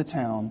children in the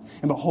town.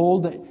 And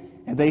behold,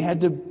 and they had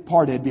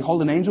departed.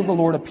 Behold, an angel of the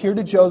Lord appeared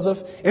to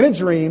Joseph in a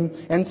dream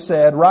and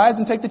said, "Rise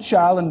and take the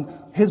child and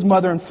his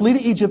mother and flee to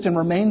Egypt and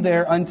remain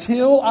there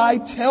until I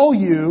tell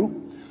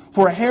you,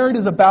 for Herod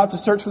is about to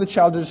search for the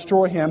child to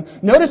destroy him.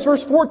 Notice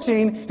verse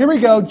 14. Here we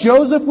go.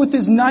 Joseph with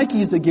his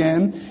Nikes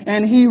again.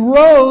 And he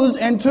rose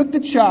and took the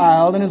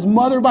child and his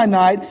mother by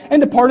night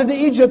and departed to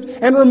Egypt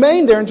and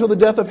remained there until the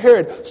death of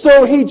Herod.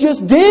 So he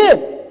just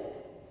did.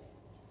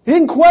 He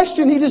didn't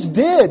question, he just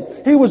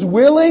did. He was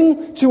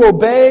willing to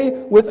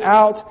obey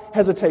without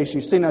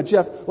hesitation. You see, now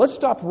Jeff, let's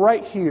stop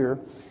right here.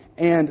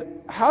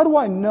 And how do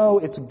I know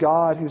it's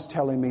God who's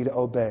telling me to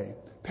obey?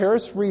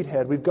 Paris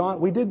Reedhead,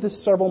 we did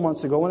this several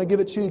months ago. I want to give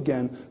it to you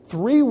again.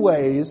 3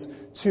 ways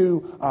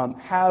to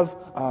have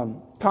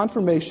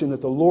confirmation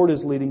that the Lord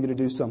is leading you to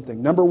do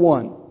something. Number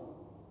 1,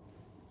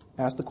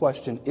 ask the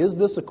question, is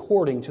this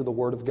according to the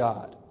Word of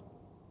God?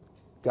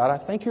 God, I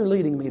think you're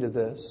leading me to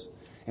this.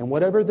 And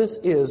whatever this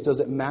is, does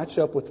it match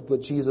up with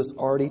what Jesus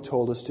already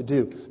told us to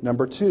do?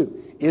 Number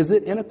 2, is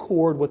it in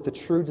accord with the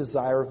true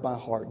desire of my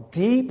heart?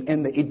 Deep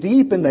in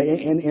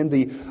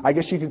the, I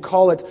guess you could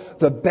call it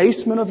the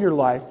basement of your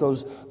life,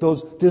 those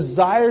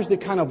desires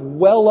that kind of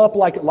well up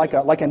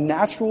like a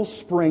natural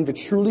spring to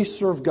truly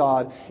serve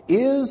God.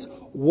 Is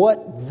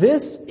what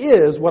this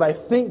is, what I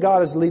think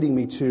God is leading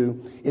me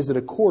to, is in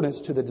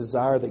accordance to the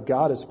desire that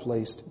God has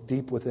placed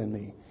deep within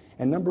me?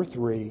 And number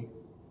 3,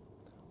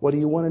 what do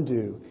you want to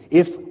do?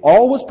 If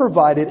all was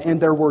provided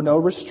and there were no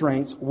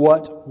restraints,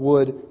 what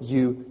would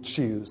you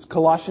choose?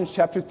 Colossians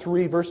chapter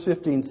 3 verse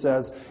 15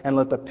 says, and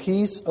let the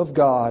peace of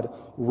God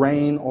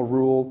reign or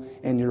rule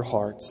in your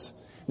hearts.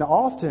 Now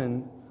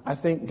often, I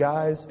think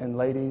guys and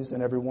ladies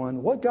and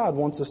everyone, what God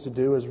wants us to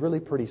do is really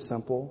pretty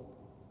simple.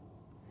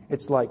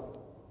 It's like,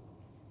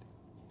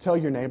 tell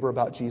your neighbor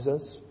about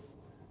Jesus,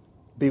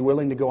 be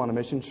willing to go on a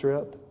mission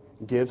trip,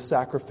 give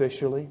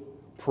sacrificially,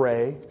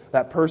 pray.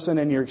 That person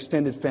in your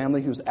extended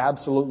family who's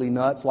absolutely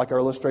nuts, like our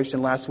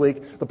illustration last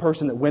week, the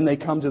person that when they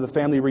come to the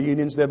family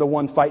reunions, they're the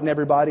one fighting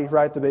everybody,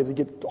 right? That they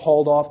get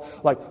hauled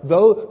off. Like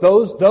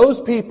those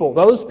people.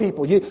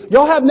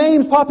 Y'all have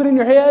names popping in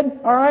your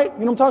head, all right?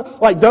 You know what I'm talking?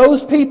 Like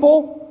those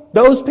people,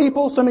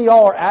 some of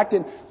y'all are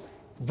acting.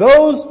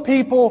 Those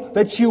people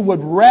that you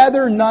would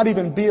rather not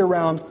even be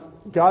around,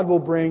 God will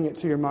bring it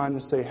to your mind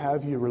and say,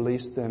 have you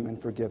released them and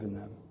forgiven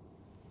them?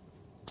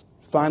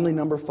 Finally,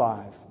 number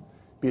 5.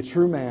 Be a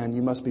true man,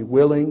 you must be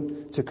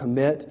willing to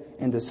commit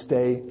and to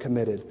stay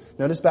committed.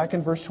 Notice back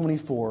in verse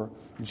 24,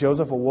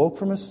 Joseph awoke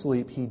from his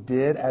sleep. He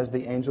did as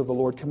the angel of the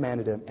Lord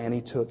commanded him, and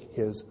he took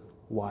his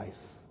wife.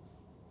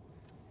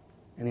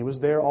 And he was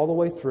there all the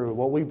way through.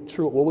 What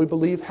we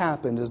believe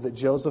happened is that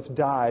Joseph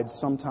died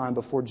sometime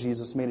before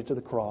Jesus made it to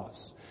the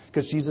cross.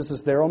 Because Jesus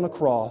is there on the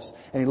cross,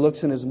 and he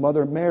looks and his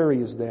mother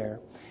Mary is there.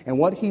 And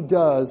what he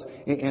does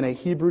in a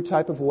Hebrew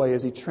type of way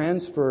is he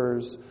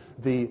transfers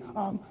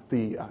I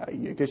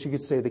guess you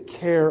could say, the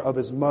care of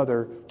his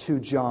mother to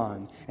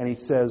John. And he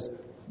says,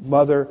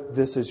 Mother,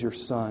 this is your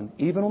son.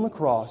 Even on the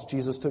cross,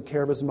 Jesus took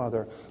care of his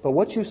mother. But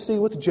what you see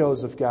with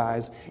Joseph,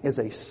 guys, is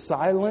a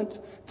silent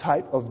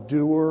type of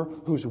doer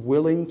who's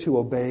willing to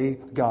obey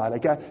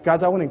God.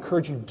 Guys, I want to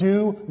encourage you,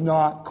 do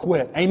not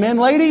quit. Amen,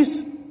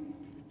 ladies?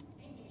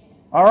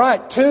 All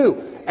right,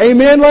 2.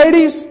 Amen,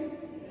 ladies?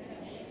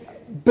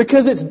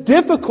 Because it's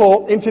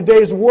difficult in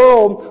today's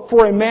world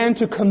for a man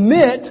to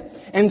commit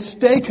and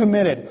stay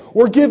committed.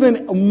 We're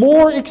given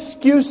more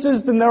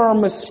excuses than there are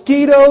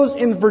mosquitoes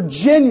in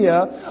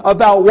Virginia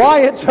about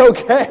why it's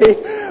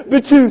okay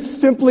but to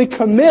simply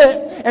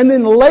commit and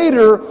then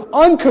later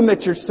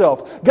uncommit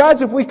yourself.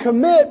 Guys, if we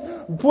commit,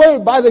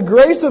 by the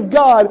grace of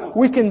God,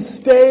 we can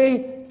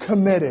stay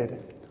committed.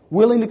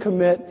 Willing to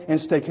commit and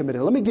stay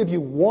committed. Let me give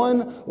you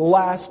one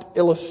last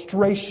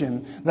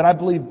illustration that I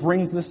believe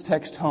brings this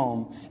text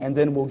home, and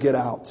then we'll get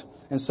out.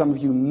 And some of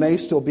you may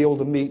still be able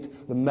to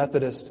meet the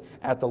Methodist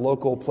at the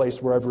local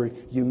place wherever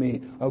you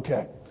meet.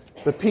 Okay.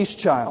 The Peace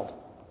Child.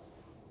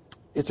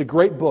 It's a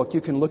great book. You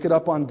can look it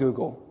up on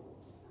Google.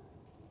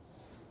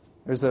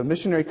 There's a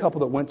missionary couple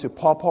that went to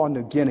Papua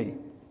New Guinea.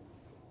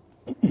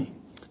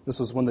 This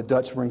was when the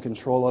Dutch were in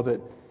control of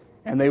it.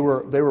 And they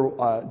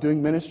were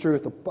doing ministry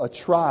with a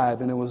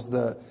tribe, and it was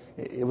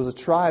a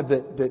tribe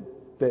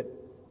that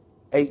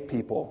ate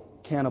people,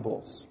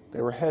 cannibals. They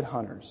were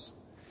headhunters.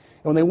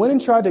 And when they went and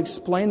tried to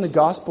explain the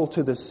gospel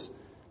to this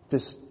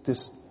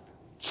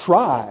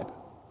tribe,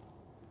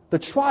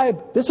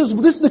 this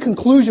is the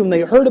conclusion when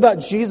they heard about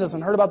Jesus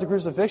and heard about the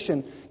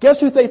crucifixion. Guess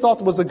who they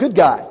thought was a good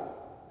guy?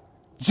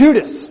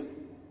 Judas.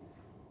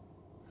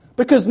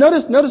 Because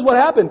notice what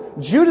happened.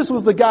 Judas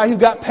was the guy who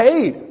got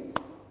paid.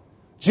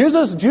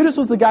 Judas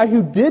was the guy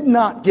who did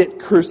not get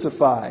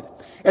crucified.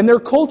 In their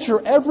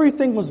culture,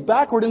 everything was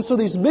backward. And so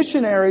these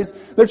missionaries,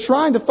 they're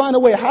trying to find a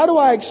way. How do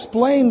I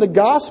explain the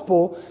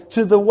gospel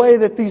to the way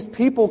that these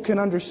people can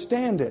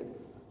understand it?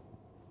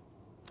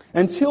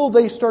 Until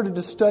they started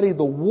to study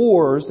the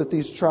wars that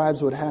these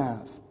tribes would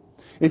have.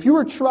 If you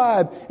were a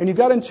tribe and you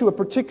got into a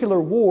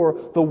particular war,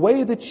 the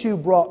way that you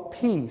brought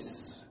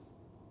peace,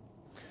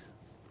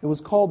 it was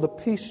called the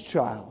Peace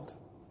Child.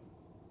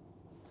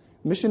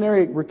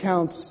 Missionary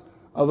recounts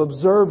of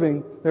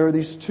observing there are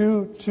these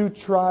two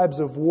tribes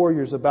of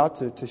warriors about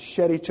to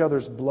shed each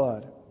other's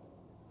blood.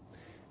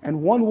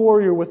 And one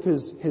warrior with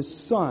his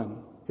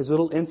son, his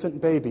little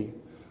infant baby,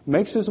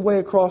 makes his way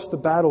across the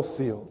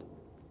battlefield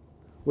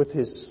with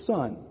his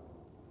son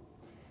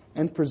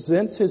and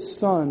presents his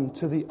son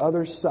to the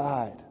other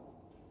side.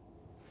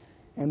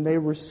 And they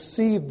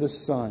receive the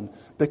son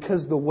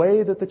because the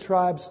way that the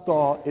tribes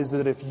thought is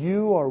that if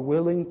you are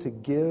willing to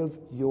give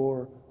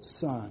your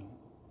son,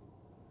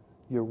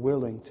 you're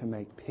willing to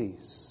make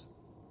peace.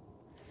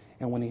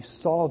 And when he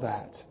saw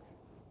that,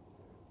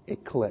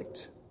 it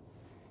clicked.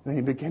 And then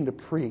he began to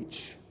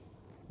preach,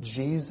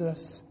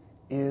 Jesus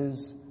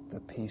is the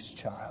peace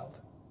child.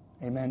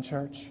 Amen,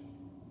 church?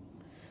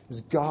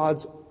 It's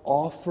God's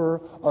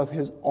offer of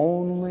His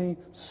only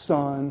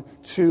Son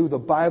to, the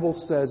Bible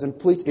says, and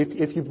please,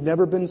 if you've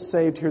never been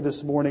saved here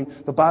this morning,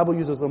 the Bible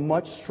uses a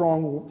much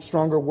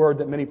stronger word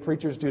that many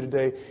preachers do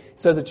today. It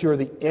says that you are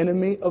the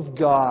enemy of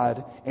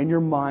God in your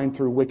mind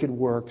through wicked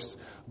works.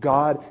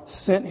 God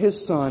sent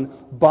His Son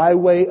by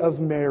way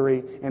of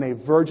Mary in a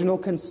virginal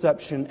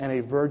conception and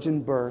a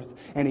virgin birth.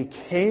 And He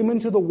came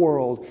into the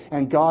world,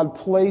 and God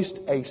placed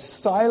a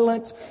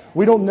silent,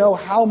 we don't know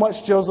how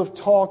much Joseph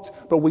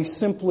talked, but we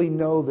simply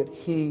know that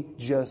He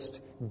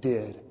just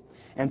did.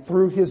 And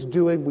through His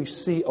doing, we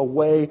see a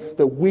way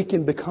that we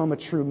can become a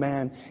true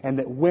man. And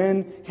that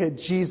when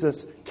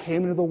Jesus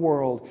came into the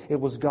world, it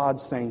was God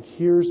saying,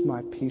 here's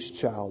my peace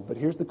child. But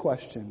here's the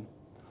question.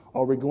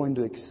 Are we going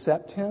to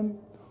accept Him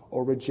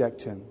or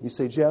reject Him? You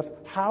say, Jeff,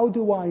 how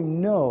do I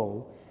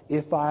know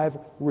if I've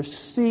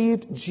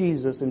received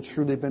Jesus and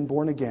truly been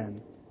born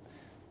again?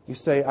 You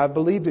say, I've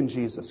believed in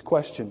Jesus.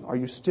 Question, are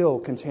you still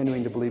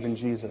continuing to believe in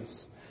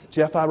Jesus?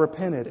 Jeff, I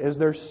repented. Is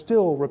there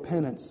still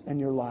repentance in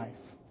your life?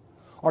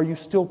 Are you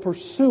still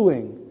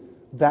pursuing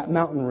that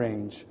mountain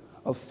range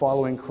of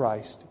following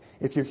Christ?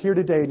 If you're here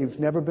today and you've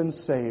never been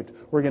saved,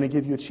 we're going to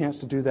give you a chance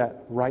to do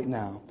that right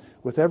now.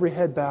 With every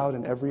head bowed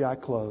and every eye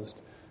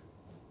closed.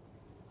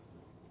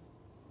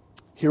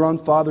 Here on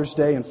Father's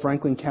Day in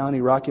Franklin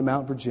County, Rocky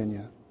Mount,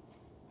 Virginia.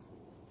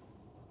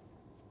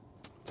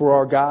 For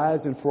our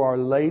guys and for our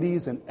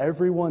ladies and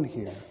everyone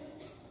here.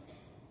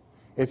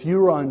 If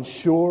you are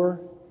unsure,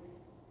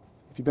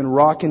 if you've been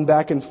rocking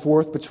back and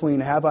forth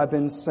between have I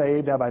been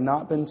saved, have I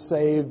not been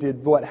saved,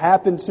 did what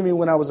happened to me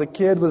when I was a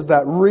kid, was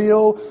that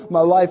real?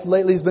 My life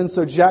lately has been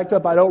so jacked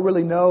up, I don't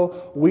really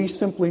know. We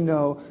simply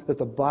know that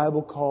the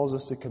Bible calls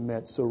us to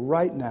commit. So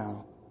right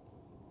now,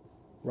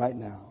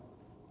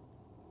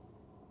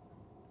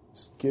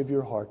 just give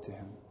your heart to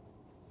Him.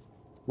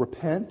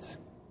 Repent.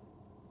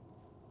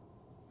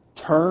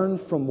 Turn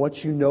from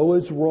what you know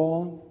is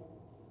wrong.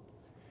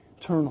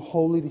 Turn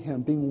wholly to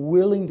Him, being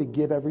willing to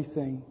give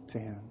everything to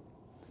Him.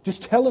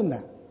 Just tell Him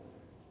that.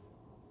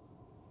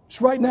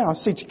 Just right now,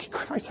 say,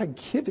 Christ, I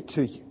give it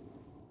to you.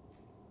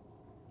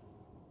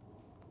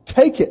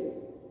 Take it.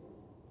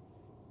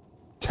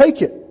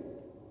 Take it.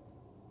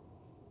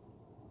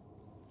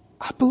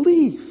 I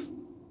believe.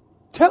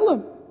 Tell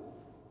Him.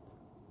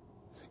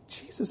 Say,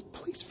 Jesus,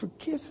 please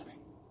forgive me.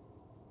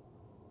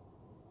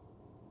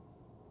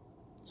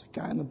 There's a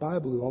guy in the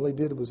Bible who all he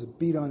did was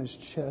beat on his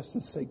chest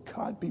and say,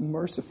 God, be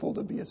merciful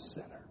to be a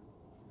sinner.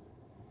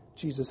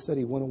 Jesus said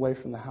he went away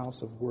from the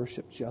house of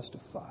worship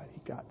justified.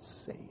 He got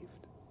saved.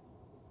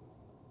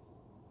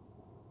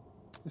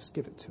 Just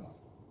give it to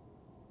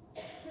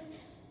Him.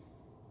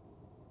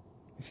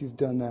 If you've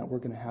done that, we're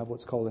going to have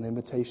what's called an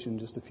invitation in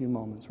just a few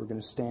moments. We're going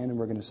to stand and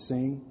we're going to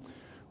sing.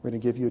 We're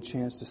going to give you a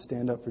chance to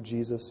stand up for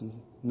Jesus. And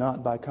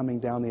not by coming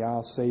down the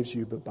aisle saves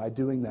you, but by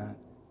doing that,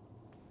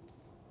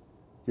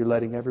 you're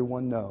letting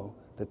everyone know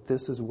that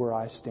this is where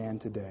I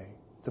stand today.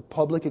 It's a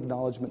public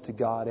acknowledgement to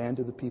God and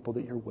to the people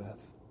that you're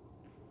with.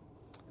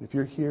 If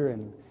you're here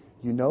and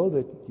you know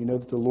that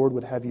the Lord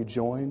would have you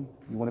join,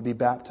 you want to be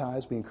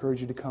baptized, we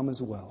encourage you to come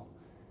as well.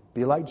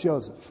 Be like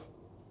Joseph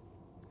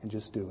and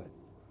just do it.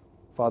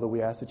 Father,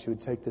 we ask that you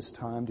would take this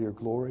time to your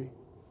glory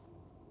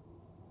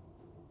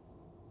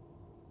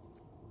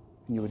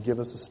and you would give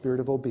us a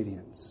spirit of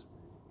obedience.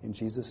 In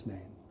Jesus'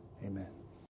 name, amen.